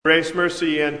Grace,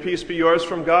 mercy, and peace be yours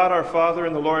from God our Father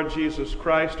and the Lord Jesus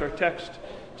Christ. Our text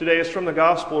today is from the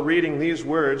Gospel, reading these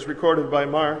words recorded by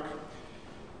Mark.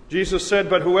 Jesus said,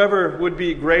 "But whoever would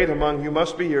be great among you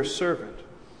must be your servant,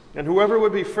 and whoever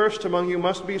would be first among you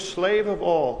must be slave of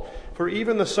all. For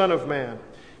even the Son of Man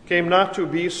came not to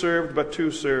be served, but to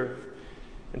serve,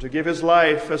 and to give his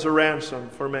life as a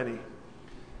ransom for many."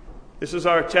 This is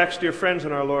our text, dear friends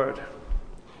in our Lord.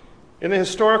 In the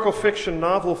historical fiction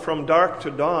novel From Dark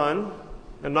to Dawn,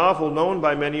 a novel known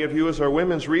by many of you as our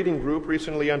women's reading group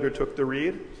recently undertook the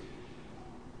read,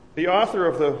 the author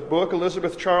of the book,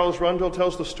 Elizabeth Charles Rundle,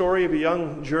 tells the story of a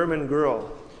young German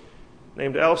girl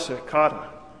named Else Kata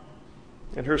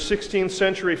and her 16th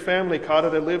century family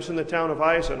Kata that lives in the town of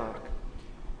Eisenach.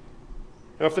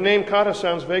 Now, if the name Kata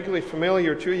sounds vaguely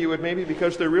familiar to you, it may be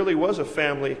because there really was a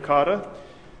family Kata,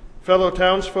 fellow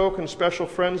townsfolk and special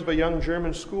friends of a young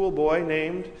German schoolboy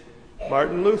named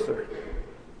Martin Luther.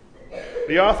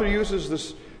 The author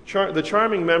uses the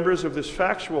charming members of this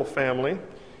factual family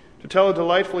to tell a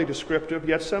delightfully descriptive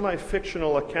yet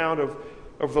semi-fictional account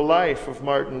of the life of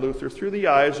Martin Luther through the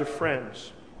eyes of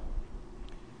friends.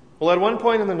 Well, at one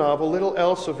point in the novel, little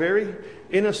Elsa very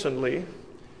innocently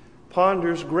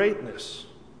ponders greatness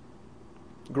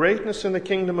in the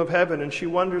kingdom of heaven, and she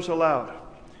wonders aloud,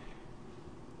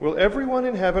 will everyone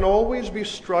in heaven always be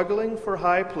struggling for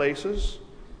high places?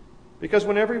 Because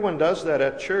when everyone does that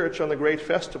at church on the great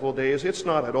festival days, it's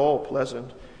not at all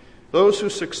pleasant. Those who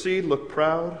succeed look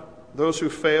proud. Those who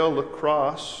fail look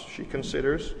cross, she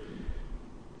considers.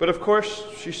 But of course,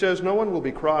 she says, no one will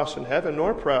be cross in heaven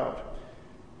nor proud.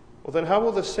 Well, then how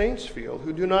will the saints feel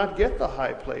who do not get the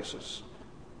high places?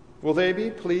 Will they be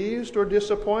pleased or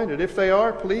disappointed? If they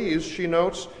are pleased, she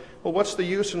notes, well, what's the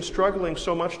use in struggling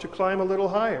so much to climb a little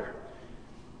higher?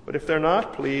 But if they're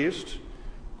not pleased,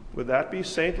 would that be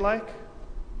saint-like?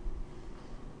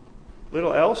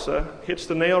 Little Elsa hits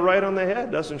the nail right on the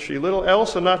head, doesn't she? Little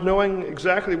Elsa, not knowing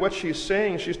exactly what she's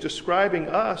saying, she's describing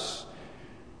us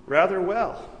rather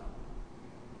well.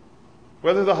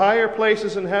 Whether the higher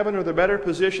places in heaven or the better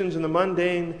positions in the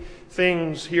mundane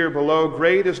things here below,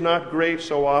 great is not great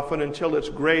so often until it's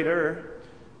greater.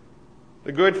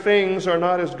 The good things are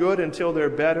not as good until they're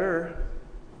better.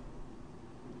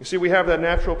 You see, we have that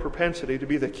natural propensity to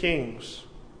be the kings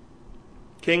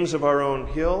of our own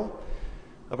hill,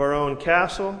 of our own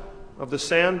castle, of the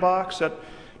sandbox, that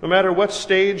no matter what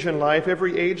stage in life,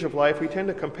 every age of life, we tend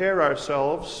to compare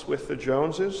ourselves with the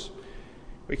Joneses.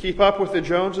 We keep up with the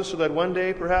Joneses so that one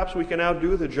day perhaps we can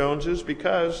outdo the Joneses,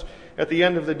 because at the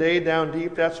end of the day, down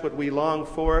deep, that's what we long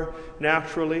for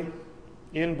naturally.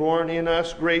 Inborn in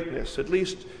us greatness, at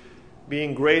least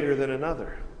being greater than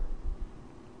another.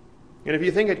 And if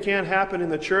you think it can't happen in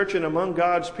the church and among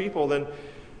God's people, then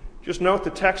just note the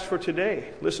text for today.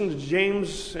 Listen to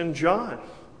James and John.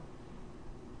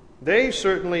 They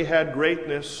certainly had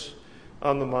greatness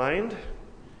on the mind.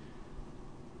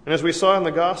 And as we saw in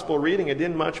the gospel reading, it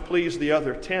didn't much please the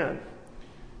other 10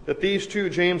 that these two,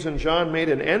 James and John, made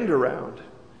an end around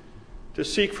to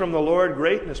seek from the Lord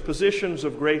greatness, positions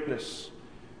of greatness,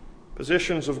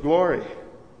 positions of glory.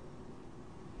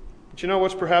 But you know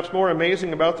what's perhaps more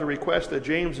amazing about the request that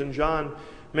James and John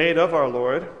made of our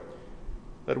Lord,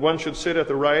 that one should sit at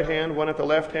the right hand, one at the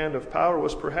left hand of power,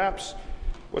 what's perhaps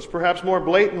more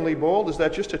blatantly bold is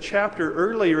that just a chapter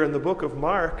earlier in the book of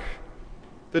Mark,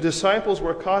 the disciples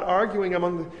were caught arguing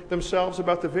among themselves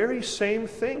about the very same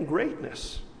thing,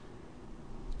 greatness.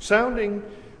 Sounding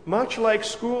much like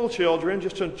school children,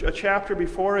 just a chapter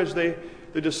before, as the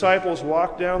disciples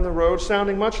walked down the road,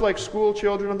 sounding much like school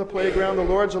children on the playground, the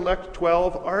Lord's elect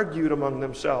 12 argued among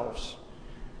themselves.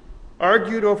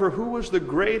 Argued over who was the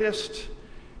greatest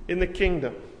in the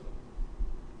kingdom.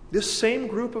 This same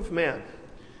group of men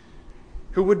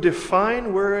who would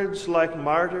define words like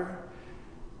martyr,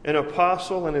 an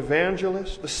apostle, an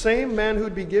evangelist, the same men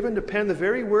who'd be given to pen the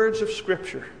very words of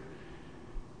Scripture,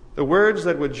 the words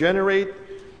that would generate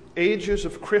ages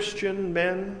of Christian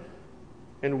men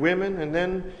and women, and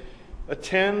then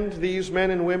attend these men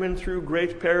and women through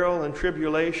great peril and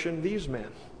tribulation. These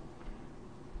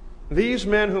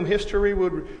men whom history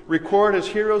would record as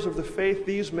heroes of the faith,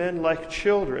 these men, like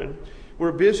children,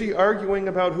 were busy arguing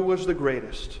about who was the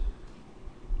greatest.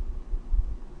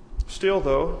 Still,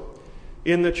 though,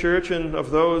 in the church and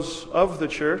of those of the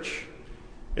church,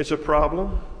 it's a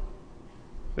problem.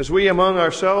 As we among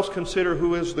ourselves consider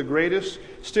who is the greatest,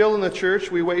 still in the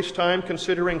church we waste time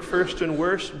considering first and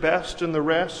worst, best and the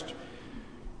rest.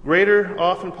 Greater,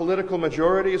 often political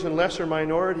majorities and lesser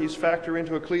minorities factor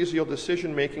into ecclesial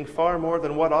decision-making far more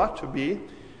than what ought to be.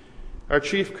 Our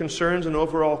chief concerns and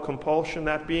overall compulsion,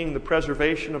 that being the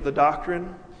preservation of the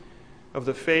doctrine of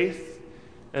the faith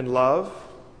and love.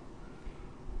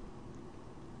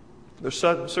 There's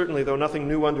certainly, though, nothing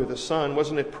new under the sun.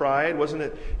 Wasn't it pride? Wasn't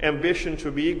it ambition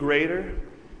to be greater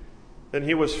than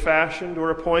he was fashioned or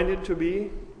appointed to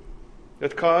be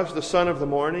that caused the son of the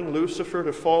morning, Lucifer,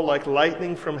 to fall like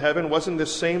lightning from heaven? Wasn't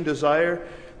this same desire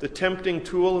the tempting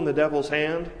tool in the devil's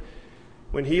hand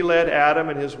when he led Adam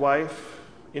and his wife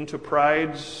into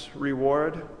pride's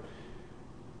reward?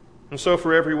 And so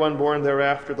for everyone born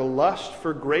thereafter, the lust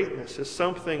for greatness is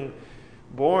something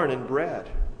born and bred.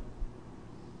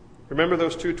 Remember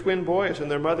those two twin boys in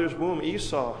their mother's womb,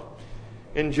 Esau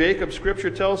and Jacob. Scripture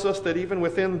tells us that even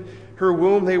within her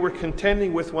womb they were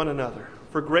contending with one another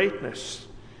for greatness.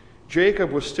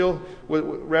 Jacob was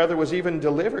even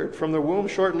delivered from the womb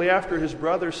shortly after his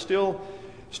brother, still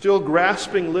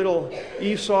grasping little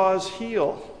Esau's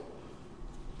heel.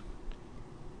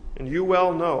 And you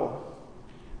well know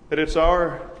that it's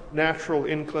our natural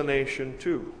inclination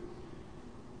too.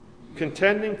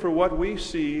 Contending for what we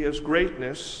see as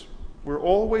greatness, we're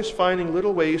always finding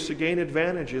little ways to gain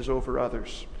advantages over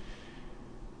others,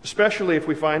 especially if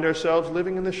we find ourselves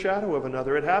living in the shadow of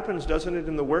another. It happens, doesn't it,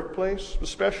 in the workplace,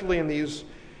 especially in these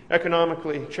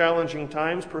economically challenging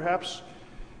times. Perhaps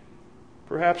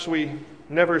we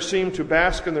never seem to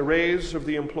bask in the rays of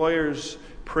the employer's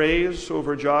praise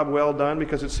over a job well done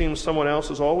because it seems someone else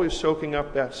is always soaking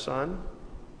up that sun.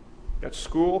 At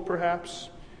school, perhaps,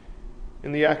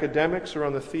 in the academics or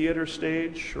on the theater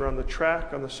stage or on the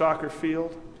track, on the soccer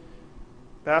field,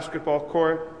 basketball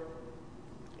court.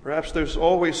 Perhaps there's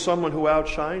always someone who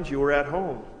outshines you, or at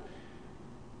home.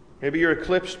 Maybe you're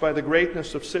eclipsed by the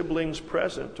greatness of siblings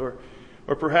present, or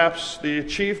perhaps the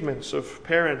achievements of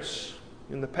parents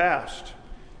in the past.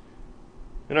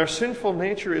 And our sinful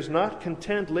nature is not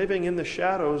content living in the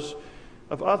shadows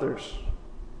of others.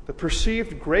 The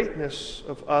perceived greatness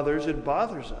of others, it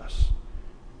bothers us.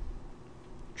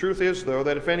 Truth is, though,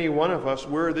 that if any one of us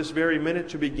were this very minute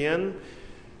to begin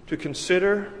to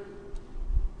consider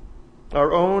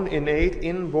our own innate,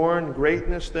 inborn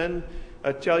greatness, then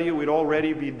I tell you we'd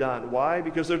already be done. Why?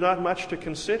 Because there's not much to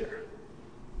consider.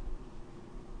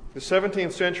 The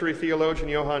 17th century theologian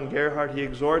Johann Gerhard, he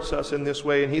exhorts us in this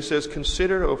way, and he says,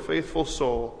 "Consider, O faithful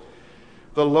soul,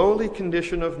 the lowly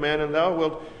condition of man, and thou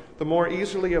wilt the more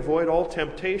easily avoid all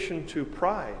temptation to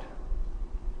pride."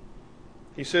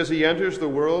 He says he enters the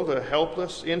world a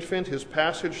helpless infant. His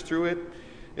passage through it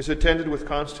is attended with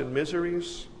constant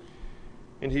miseries,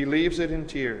 and he leaves it in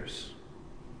tears.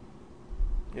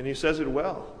 And he says it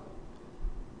well.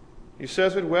 He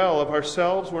says it well. Of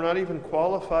ourselves, we're not even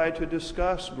qualified to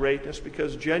discuss greatness,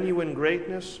 because genuine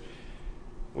greatness,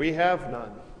 we have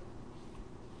none.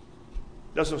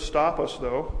 Doesn't stop us,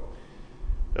 though.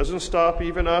 Doesn't stop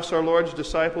even us, our Lord's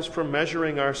disciples, from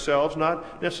measuring ourselves,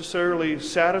 not necessarily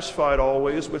satisfied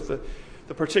always with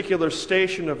the particular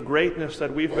station of greatness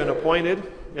that we've been appointed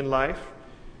in life.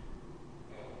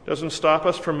 Doesn't stop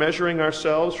us from measuring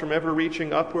ourselves, from ever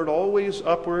reaching upward, always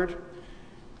upward,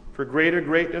 for greater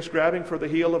greatness, grabbing for the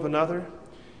heel of another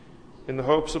in the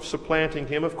hopes of supplanting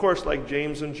him. Of course, like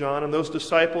James and John and those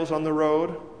disciples on the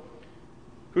road,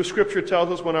 who Scripture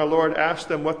tells us when our Lord asked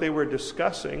them what they were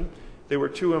discussing, they were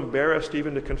too embarrassed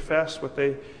even to confess what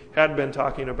they had been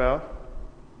talking about.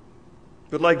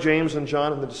 But like James and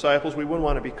John and the disciples, we wouldn't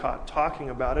want to be caught talking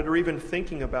about it or even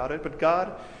thinking about it. But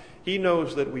God, He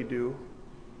knows that we do.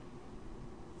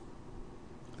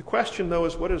 The question, though,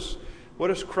 is what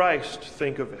does Christ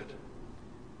think of it?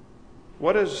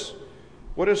 What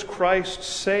does Christ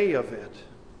say of it?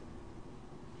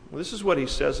 Well, this is what He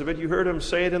says of it. You heard Him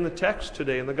say it in the text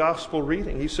today, in the gospel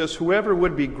reading. He says, "Whoever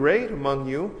would be great among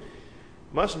you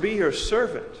must be your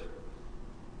servant.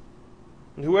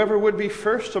 And whoever would be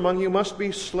first among you must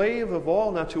be slave of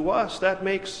all." Now to us, that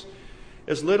makes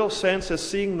as little sense as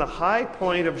seeing the high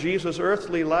point of Jesus'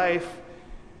 earthly life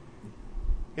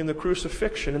in the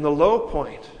crucifixion, in the low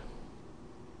point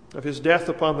of His death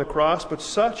upon the cross. But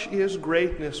such is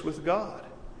greatness with God.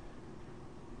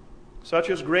 Such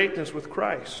is greatness with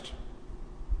Christ.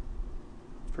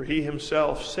 For He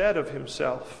Himself said of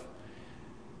Himself,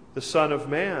 "The Son of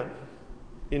Man,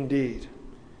 indeed,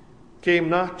 came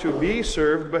not to be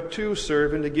served, but to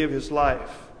serve, and to give His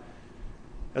life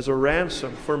as a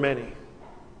ransom for many."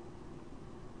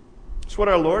 It's what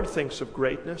our Lord thinks of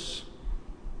greatness.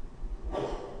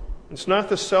 It's not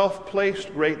the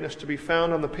self-placed greatness to be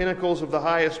found on the pinnacles of the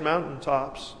highest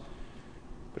mountaintops,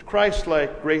 but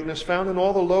Christ-like greatness found in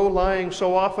all the low-lying,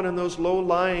 so often in those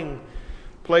low-lying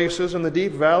places, in the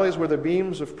deep valleys where the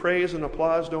beams of praise and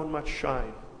applause don't much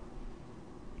shine.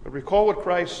 But recall what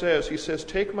Christ says. He says,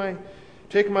 Take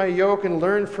Take my yoke and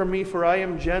learn from me, for I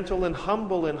am gentle and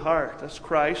humble in heart. That's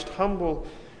Christ, humble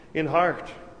in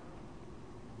heart.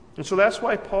 And so that's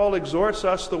why Paul exhorts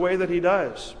us the way that he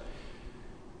does.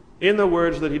 In the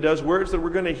words that he does, words that we're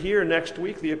going to hear next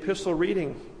week, the epistle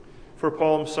reading for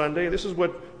Palm Sunday. This is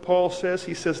what Paul says.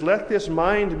 He says, "Let this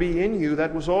mind be in you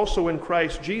that was also in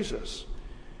Christ Jesus,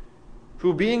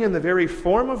 who being in the very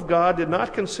form of God did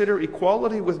not consider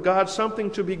equality with God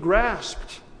something to be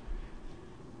grasped,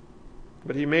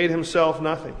 but he made himself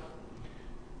nothing,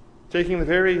 taking the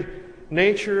very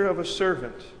nature of a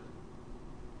servant.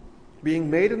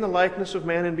 Being made in the likeness of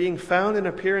man and being found in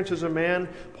appearance as a man,"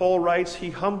 Paul writes,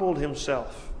 "he humbled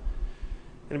himself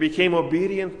and became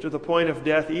obedient to the point of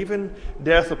death, even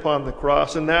death upon the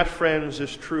cross." And that, friends,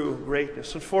 is true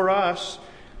greatness. And for us,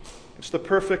 it's the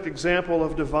perfect example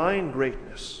of divine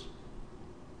greatness.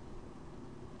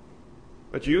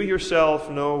 But you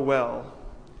yourself know well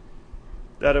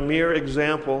that a mere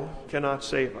example cannot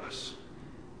save us.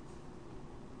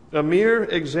 A mere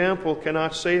example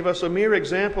cannot save us. A mere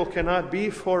example cannot be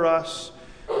for us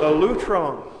a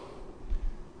lutron.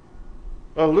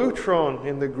 A lutron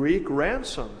in the Greek,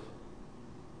 ransom.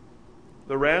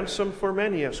 The ransom for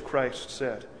many, as Christ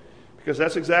said, because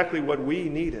that's exactly what we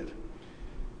needed.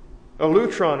 A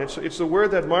lutron, it's the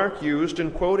word that Mark used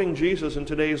in quoting Jesus in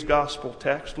today's gospel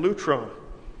text, lutron.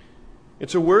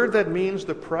 It's a word that means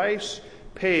the price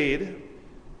paid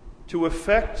to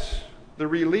effect the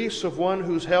release of one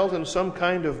who's held in some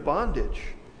kind of bondage.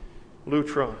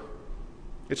 Lutron.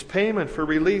 It's payment for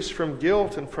release from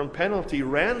guilt and from penalty.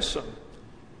 Ransom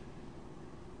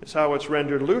is how it's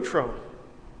rendered, lutron.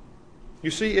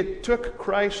 You see, it took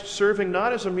Christ serving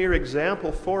not as a mere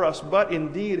example for us, but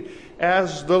indeed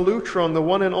as the lutron, the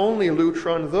one and only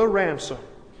lutron, the ransom.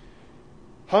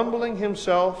 Humbling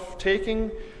himself,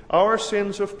 taking our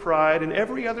sins of pride and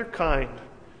every other kind,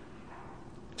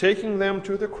 taking them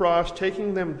to the cross,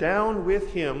 taking them down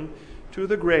with him to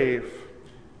the grave,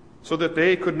 so that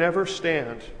they could never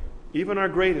stand, even our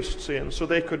greatest sins, so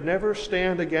they could never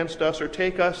stand against us or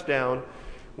take us down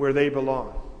where they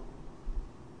belong.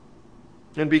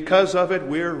 And because of it,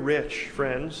 we're rich,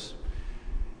 friends,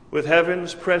 with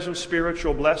heaven's present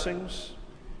spiritual blessings,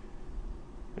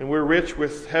 and we're rich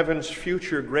with heaven's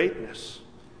future greatness,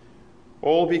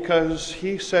 all because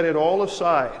he set it all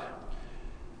aside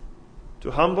to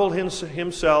humble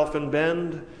himself and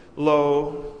bend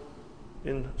low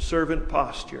in servant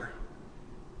posture.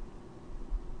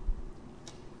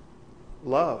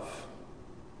 Love.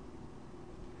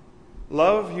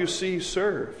 Love, you see,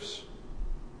 serves.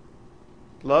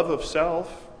 Love of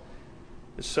self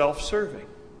is self-serving.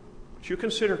 But you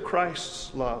consider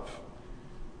Christ's love.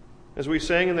 As we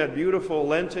sang in that beautiful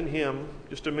Lenten hymn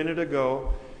just a minute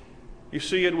ago, you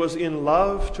see, it was in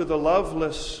love to the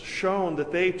loveless shown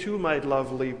that they too might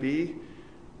lovely be.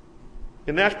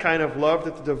 In that kind of love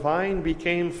that the divine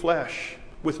became flesh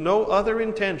with no other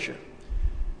intention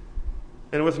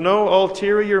and with no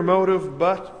ulterior motive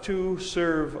but to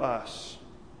serve us.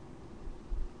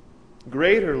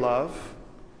 Greater love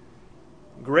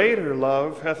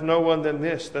hath no one than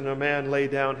this, than a man lay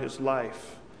down his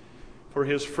life for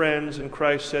his friends. And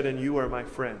Christ said, "And you are my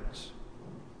friends."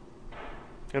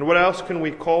 And what else can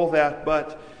we call that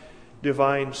but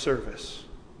divine service?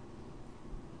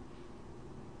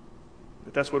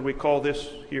 But that's what we call this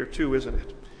here too, isn't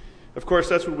it? Of course,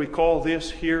 that's what we call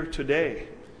this here today.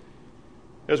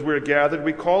 As we're gathered,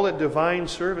 we call it divine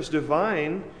service.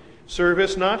 Divine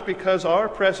service, not because our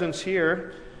presence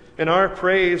here and our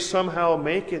praise somehow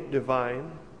make it divine.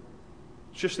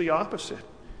 It's just the opposite.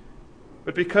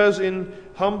 But because in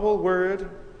humble word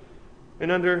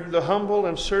and under the humble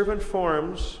and servant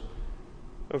forms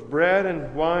of bread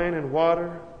and wine and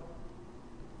water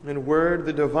and word,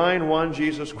 the divine one,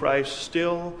 Jesus Christ,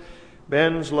 still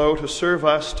bends low to serve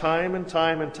us time and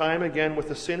time and time again with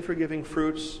the sin-forgiving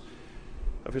fruits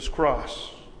of his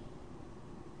cross.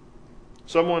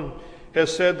 Someone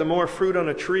has said the more fruit on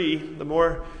a tree, the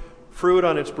more fruit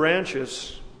on its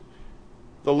branches,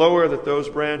 the lower that those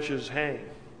branches hang.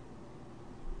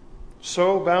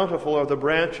 So bountiful are the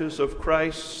branches of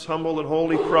Christ's humble and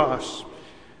holy cross,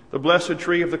 the blessed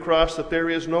tree of the cross, that there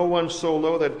is no one so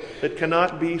low that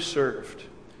cannot be served.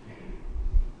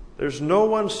 There's no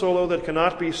one so low that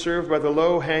cannot be served by the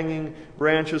low-hanging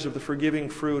branches of the forgiving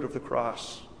fruit of the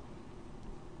cross.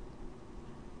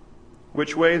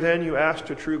 Which way then, you ask,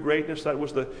 to true greatness? That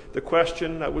was the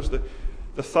question, that was the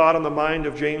thought on the mind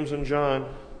of James and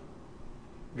John.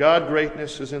 God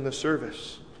greatness is in the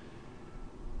service.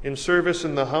 In service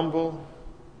in the humble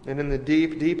and in the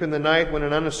deep, deep in the night when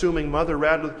an unassuming mother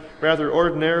rather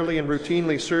ordinarily and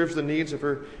routinely serves the needs of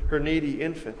her needy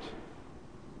infant.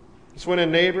 It's when a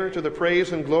neighbor, to the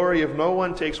praise and glory of no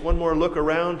one, takes one more look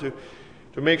around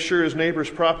to make sure his neighbor's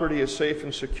property is safe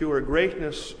and secure.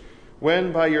 Greatness,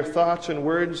 when by your thoughts and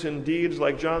words and deeds,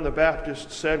 like John the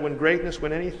Baptist said,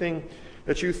 when anything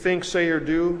that you think, say, or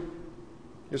do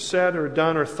is said or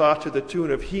done or thought to the tune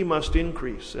of he must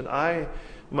increase and I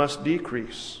must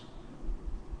decrease.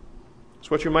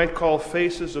 It's what you might call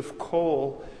faces of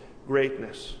coal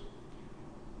greatness.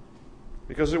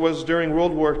 Because it was during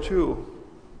World War II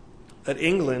that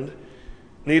England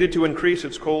needed to increase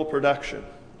its coal production.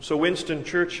 So Winston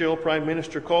Churchill, Prime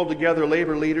Minister, called together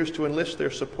labor leaders to enlist their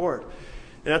support.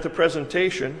 And at the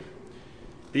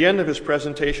end of his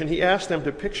presentation, he asked them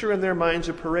to picture in their minds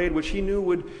a parade which he knew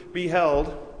would be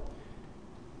held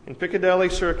in Piccadilly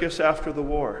Circus after the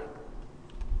war.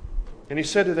 And he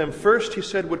said to them, first, he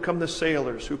said, would come the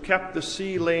sailors who kept the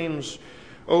sea lanes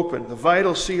open, the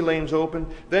vital sea lanes open.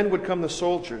 Then would come the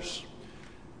soldiers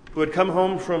who had come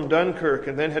home from Dunkirk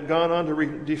and then had gone on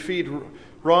to defeat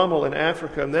Rommel in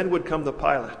Africa. And then would come the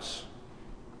pilots,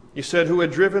 he said, who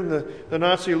had driven the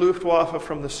Nazi Luftwaffe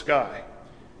from the sky.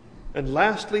 And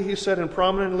lastly, he said, and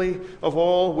prominently of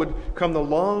all, would come the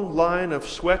long line of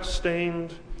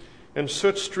sweat-stained and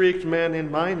soot-streaked men in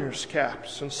miners'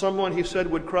 caps. And someone, he said,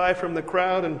 would cry from the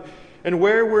crowd, and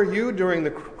where were you during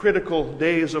the critical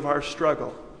days of our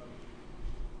struggle?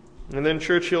 And then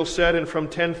Churchill said, and from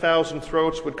 10,000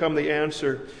 throats would come the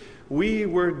answer, we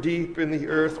were deep in the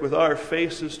earth with our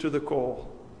faces to the coal.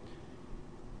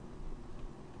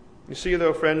 You see,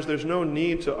 though, friends, there's no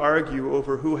need to argue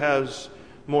over who has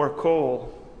more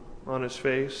coal on his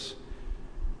face,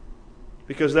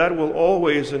 because that will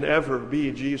always and ever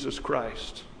be Jesus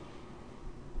Christ.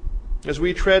 As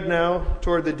we tread now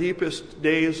toward the deepest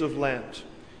days of Lent,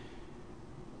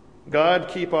 God,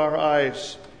 keep our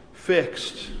eyes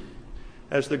fixed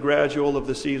as the gradual of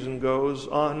the season goes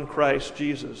on Christ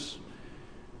Jesus,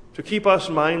 to keep us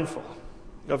mindful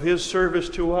of his service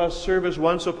to us, service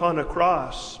once upon a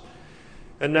cross,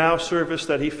 and now service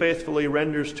that he faithfully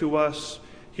renders to us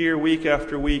here week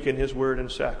after week in his word and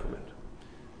sacrament.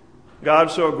 God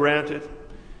so grant it,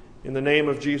 in the name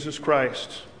of Jesus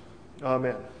Christ.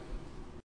 Amen.